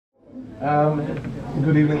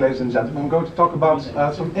Good evening, ladies and gentlemen. I'm going to talk about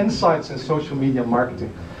some insights in social media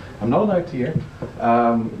marketing. I'm not an ITer,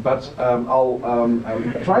 but I'll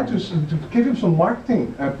try to give you some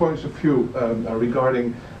marketing points of view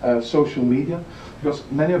regarding social media, because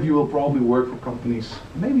many of you will probably work for companies.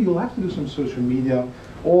 Maybe you'll have to do some social media,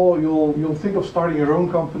 or you'll think of starting your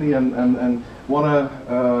own company and want to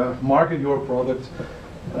market your product.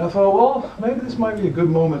 And I thought, well, maybe this might be a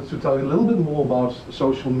good moment to tell you a little bit more about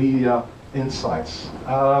social media insights.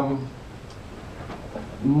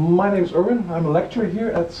 My name is Erwin. I'm a lecturer here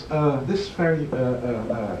at this very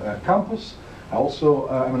campus. I also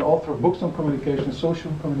am an author of books on communication,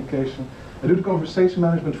 social communication. I do the conversation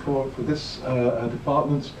management for this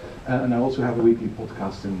department, and I also have a weekly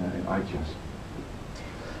podcast in iTunes.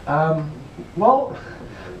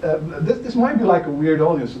 This might be like a weird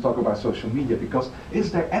audience to talk about social media, because is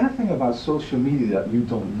there anything about social media that you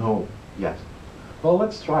don't know yet? Well,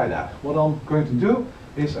 let's try that. What I'm going to do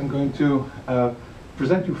is I'm going to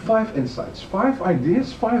present you 5 insights, 5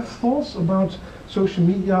 ideas, 5 thoughts about social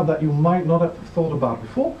media that you might not have thought about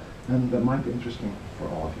before, and that might be interesting for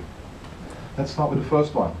all of you. Let's start with the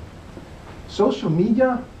first one. Social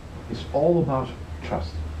media is all about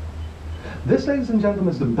trust. This, ladies and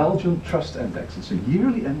gentlemen, is the Belgian Trust Index. It's a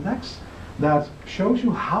yearly index that shows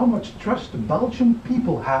you how much trust the Belgian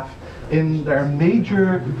people have in their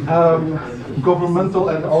major governmental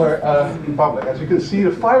and other public. As you can see,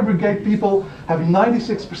 the fire brigade people have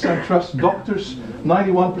 96% trust, doctors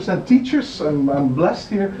 91%, teachers, I'm blessed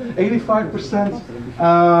here, 85%,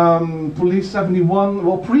 police 71%,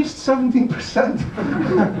 well, priests 17%,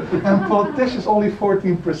 and politicians only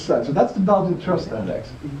 14%. So that's the Belgian Trust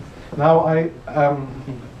Index. Now I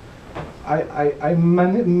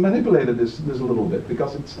manipulated this a little bit,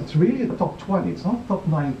 because it's really a top 20, it's not top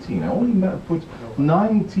 19. I only put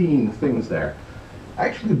 19 things there.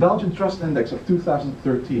 Actually, the Belgian Trust Index of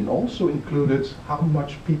 2013 also included how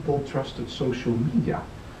much people trusted social media.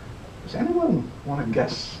 Does anyone want to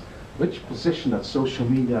guess which position that social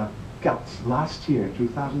media got last year,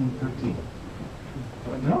 2013?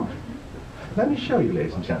 No? Let me show you,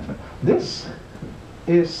 ladies and gentlemen. This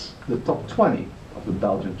is the top 20 of the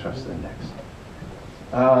Belgian Trust Index.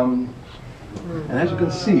 And as you can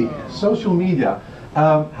see, social media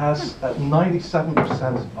has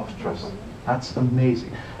 97% of trust. That's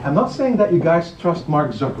amazing. I'm not saying that you guys trust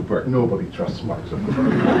Mark Zuckerberg. Nobody trusts Mark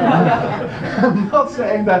Zuckerberg. I'm not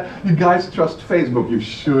saying that you guys trust Facebook. You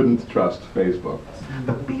shouldn't trust Facebook.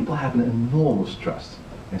 But people have an enormous trust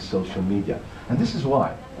in social media. And this is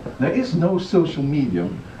why. There is no social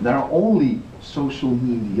medium. There are only social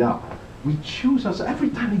media. We choose us every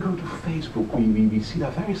time we go to Facebook. We see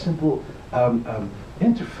that very simple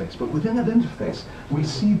interface, but within that interface we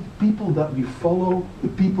see people that we follow, the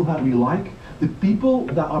people that we like, the people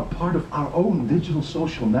that are part of our own digital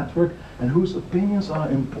social network, and whose opinions are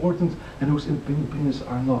important and whose opinions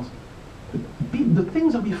are not. The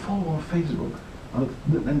things that we follow on Facebook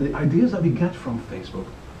and the ideas that we get from Facebook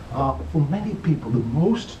are, for many people, the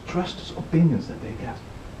most trusted opinions that they get.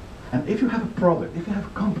 And if you have a product, if you have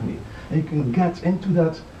a company, and you can get into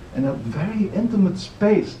that in a very intimate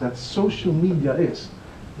space that social media is,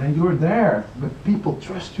 then you're there, but people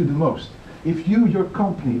trust you the most. If you, your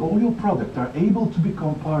company, or your product are able to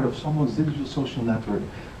become part of someone's digital social network,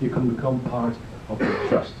 you can become part of their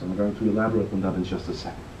trust. I'm going to elaborate on that in just a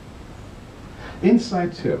second.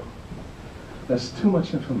 Insight 2. There's too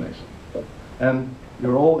much information. And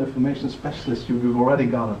you're all information specialists, you've already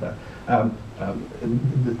got that.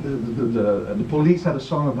 The police had a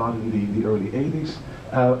song about it in the early 80s,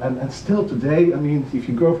 and still today, I mean, if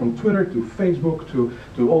you go from Twitter to Facebook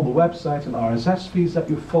to all the websites and RSS feeds that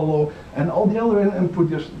you follow and all the other input,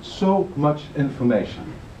 there's so much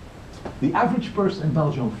information. The average person in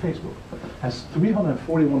Belgium on Facebook has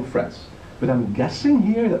 341 friends, but I'm guessing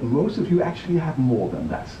here that most of you actually have more than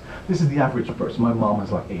that. This is the average person. My mom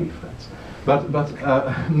has like 80 friends. But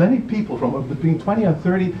many people from between 20 and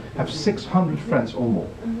 30 have 600 friends or more.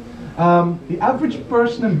 The average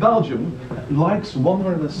person in Belgium likes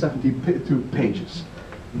 172 pages.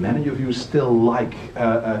 Many of you still like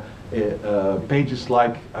pages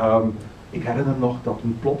like ik herinner nog dat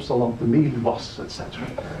een plopsaland de mail was, etc.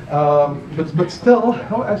 But still,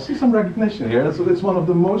 oh, I see some recognition here. It's one of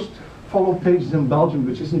the most followed pages in Belgium,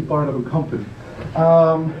 which isn't part of a company.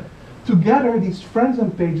 Together, these friends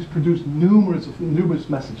and pages produce numerous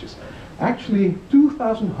messages. Actually,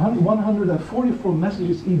 2,144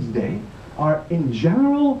 messages each day are in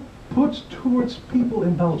general put towards people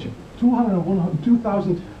in Belgium.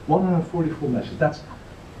 2,144 messages. That's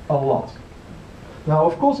a lot. Now,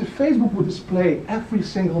 of course, if Facebook would display every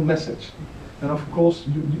single message, And of course,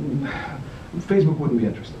 Facebook wouldn't be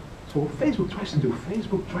interested. So what Facebook tries to do,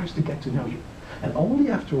 Facebook tries to get to know you. And only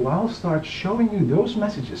after a while starts showing you those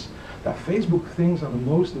messages that Facebook thinks are the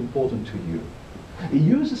most important to you. It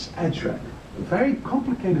uses EdgeRank, a very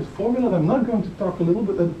complicated formula that I'm not going to talk a little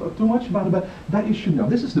bit too much about, but that you should know.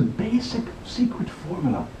 This is the basic secret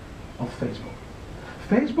formula of Facebook.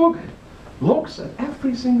 Facebook looks at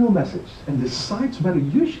every single message and decides whether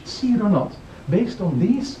you should see it or not based on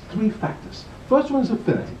these three factors. First one is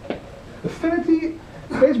affinity. Affinity,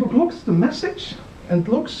 Facebook looks at the message and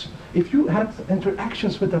looks if you had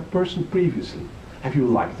interactions with that person previously. Have you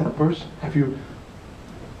liked that person? Have you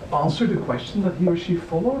answered the question that he or she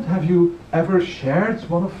followed? Have you ever shared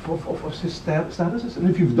one of his statuses? And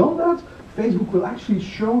if you've done that, Facebook will actually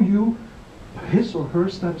show you his or her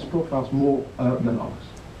status profiles more than others.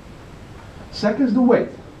 Second is the weight.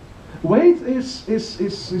 Weight is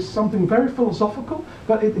something very philosophical,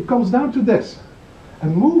 but it comes down to this. A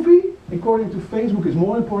movie, according to Facebook, is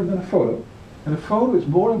more important than a photo. And a photo is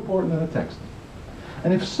more important than a text.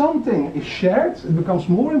 And if something is shared, it becomes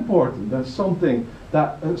more important than something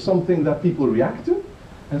that people react to.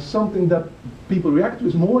 And something that people react to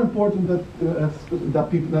is more important than that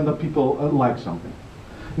people like something.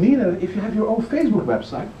 Meaning that if you have your own Facebook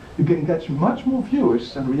website, you can get much more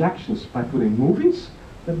viewers and reactions by putting movies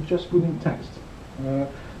than just putting text.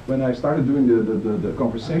 When I started doing the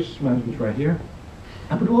conversations management right here,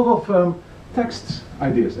 I put a lot of text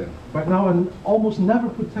ideas in. Right now I almost never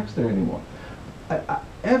put text there anymore.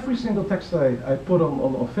 Every single text I put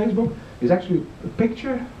on Facebook is actually a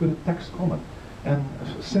picture with a text comment. And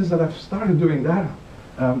since that I've started doing that,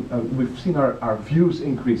 we've seen our views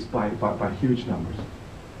increase by huge numbers.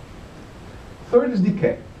 Third is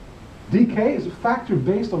decay. Decay is a factor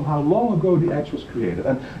based on how long ago the edge was created.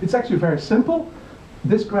 And it's actually very simple.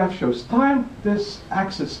 This graph shows time, this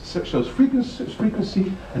axis shows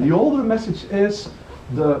frequency, and the older the message is,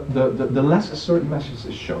 the less a certain message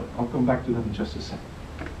is shown. I'll come back to that in just a second.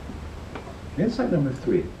 Insight number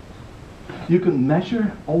 3. You can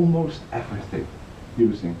measure almost everything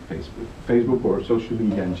using Facebook or social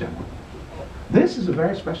media in general. This is a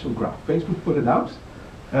very special graph. Facebook put it out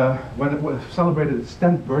when it celebrated its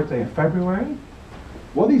 10th birthday in February.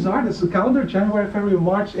 What these are, this is a calendar, January, February,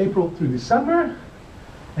 March, April through December.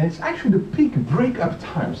 And it's actually the peak breakup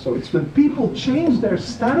time. So it's when people change their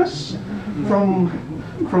status from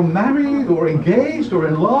married or engaged or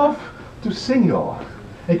in love to single.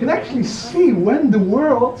 And you can actually see when the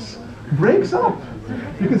world breaks up.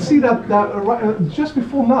 You can see that just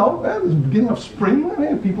before now, the beginning of spring,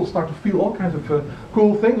 people start to feel all kinds of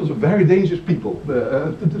cool things. Those are very dangerous people,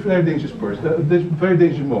 very dangerous person, very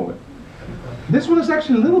dangerous moment. This one is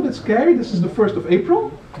actually a little bit scary. This is the 1st of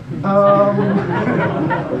April.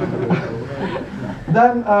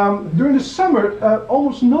 Then during the summer,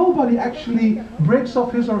 almost nobody actually breaks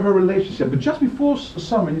off his or her relationship. But just before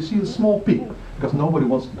summer, you see a small peak because nobody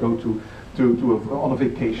wants to go on a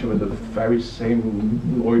vacation with the very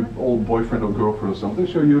same old boyfriend or girlfriend or something.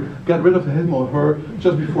 So you get rid of him or her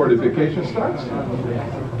just before the vacation starts.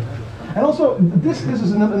 And also, this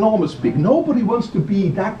is an enormous peak. Nobody wants to be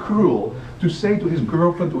that cruel to say to his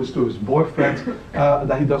girlfriend or to his boyfriend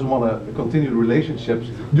that he doesn't want to continue the relationships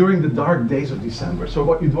during the dark days of December. So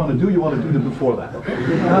what you'd want to do, you want to do it before that.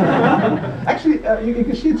 Actually, you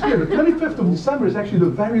can see it here. The 25th of December is actually the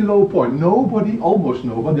very low point. Nobody, almost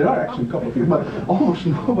nobody, there are actually a couple of people, but almost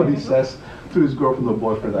nobody says to his girlfriend or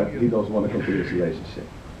boyfriend that he doesn't want to continue this relationship.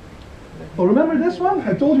 Well, remember this one?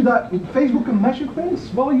 I told you that Facebook can measure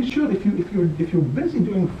things. Well, you should if you're busy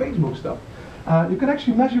doing Facebook stuff. You can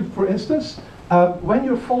actually measure, for instance, when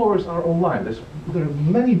your followers are online. There are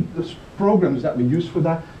many programs that we use for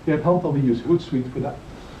that. Here at Handel we use Hootsuite for that.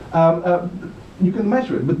 You can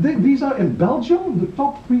measure it, but these are in Belgium the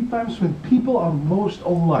top 3 times when people are most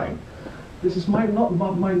online. This might not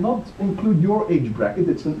include your age bracket,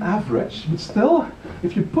 it's an average, but still,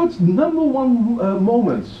 if you put number 1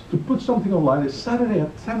 moment to put something online is Saturday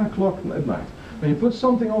at 10 o'clock at night. When you put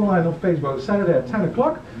something online on Facebook Saturday at 10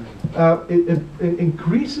 o'clock, it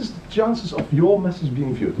increases the chances of your message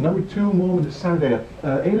being viewed. Number 2 moment is Saturday at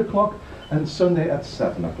 8 o'clock and Sunday at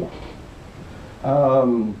 7 o'clock.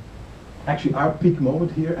 Actually, our peak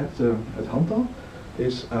moment here at Handel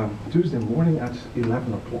is Tuesday morning at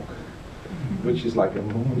 11 o'clock. Which is like a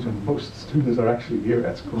moment when most students are actually here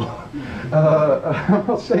at school. I'm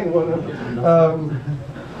not saying what.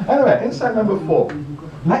 Anyway, insight number 4.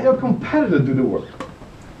 Let your competitor do the work.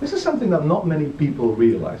 This is something that not many people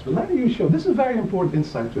realize, but let me show. This is a very important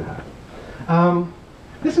insight to have.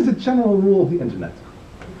 This is a general rule of the internet.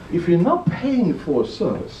 If you're not paying for a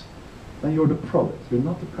service, then you're the product, you're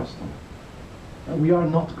not the customer. We are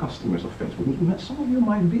not customers of Facebook. Some of you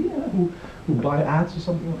might be, who buy ads or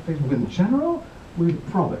something on Facebook. In general, we're the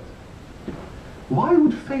product. Why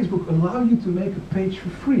would Facebook allow you to make a page for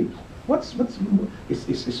free? Is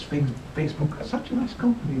Facebook such a nice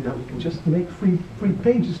company that we can just make free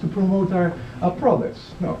pages to promote our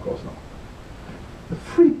products? No, of course not. A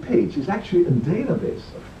free page is actually a database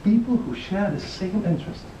of people who share the same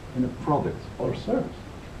interest in a product or service.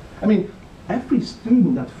 I mean, every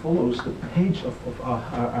student that follows the page of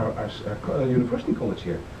our university college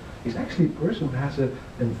here is actually a person who has an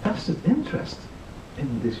invested interest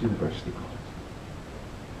in this university college.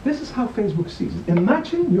 This is how Facebook sees it.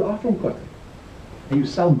 Imagine you are from Kortrijk and you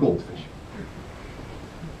sell goldfish.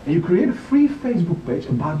 And you create a free Facebook page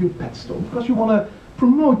about your pet store because you want to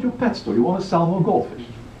promote your pet store, you want to sell more goldfish.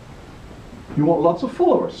 You want lots of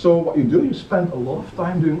followers, so what you do, you spend a lot of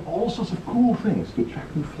time doing all sorts of cool things to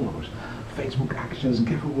attract new followers. Facebook actions,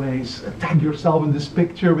 giveaways, tag yourself in this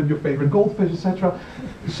picture with your favorite goldfish, etc.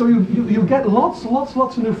 So you get lots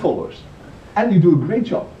of new followers. And you do a great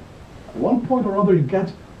job. At one point or other you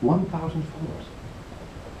get 1,000 followers.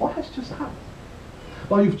 What has just happened?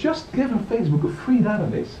 Well, you've just given Facebook a free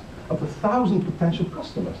database of 1,000 potential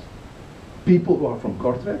customers. People who are from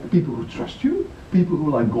Kortrijk, people who trust you, people who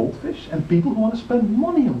like goldfish, and people who want to spend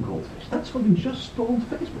money on goldfish. That's what you just told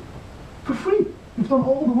Facebook. For free. You've done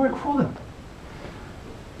all the work for them.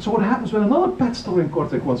 So what happens when another pet store in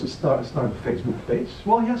Kortrijk wants to start a Facebook page?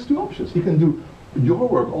 Well, he has two options. He can do your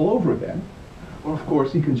work all over again, or of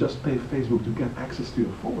course he can just pay Facebook to get access to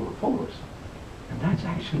your followers. And that's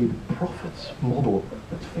actually the profits model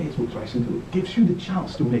that Facebook tries to do. It gives you the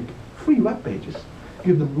chance to make free web pages,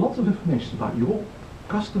 give them lots of information about your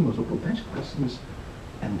customers or potential customers,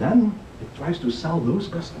 and then it tries to sell those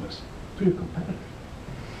customers to your competitors.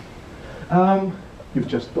 You've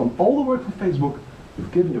just done all the work for Facebook,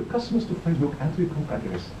 you've given your customers to Facebook and to your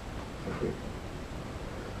competitors for free.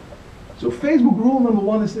 So Facebook rule number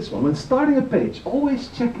one is this one. When starting a page, always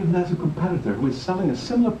check if there's a competitor who is selling a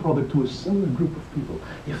similar product to a similar group of people.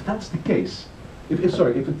 If that's the case, if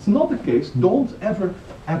it's not the case, don't ever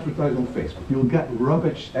advertise on Facebook. You'll get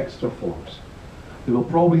rubbish extra followers. You'll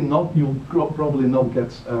probably not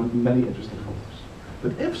get many interesting followers.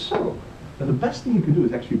 But if so, then the best thing you can do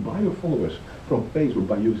is actually buy your followers from Facebook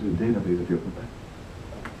by using the database of your competitor.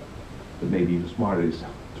 But maybe even smarter is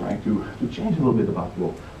trying to change a little bit about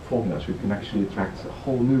your formula so you can actually attract a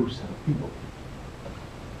whole new set of people.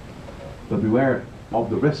 But beware of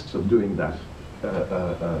the risks of doing that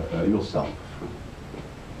yourself.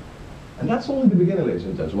 And that's only the beginning, ladies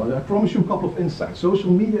and gentlemen. I promise you a couple of insights.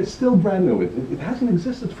 Social media is still brand new. It hasn't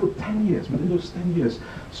existed for 10 years, but in those 10 years,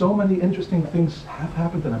 so many interesting things have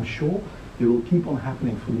happened, and I'm sure they will keep on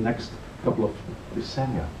happening for the next couple of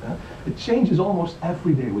decennia. It changes almost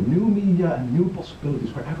every day with new media and new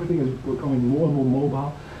possibilities where everything is becoming more and more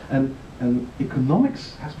mobile. And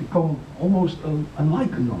economics has become almost unlike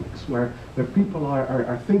economics, where people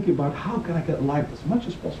are thinking about how can I get liked as much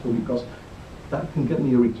as possible because that can get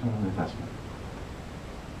me a return on investment.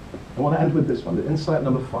 I want to end with this one, the insight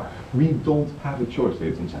number 5. We don't have a choice,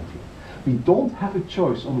 ladies and gentlemen. We don't have a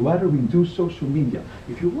choice on whether we do social media.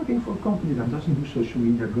 If you're working for a company that doesn't do social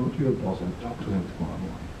media, go to your boss and talk to him tomorrow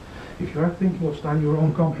morning. If you are thinking of starting your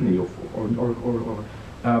own company or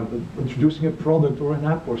introducing a product or an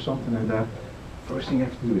app or something like that, first thing you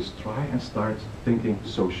have to do is try and start thinking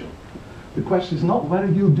social. The question is not whether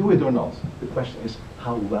you do it or not. The question is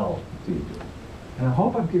how well do you do it? And I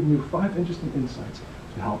hope I've given you 5 interesting insights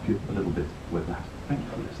to help you a little bit with that. Thank you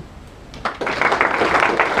for listening.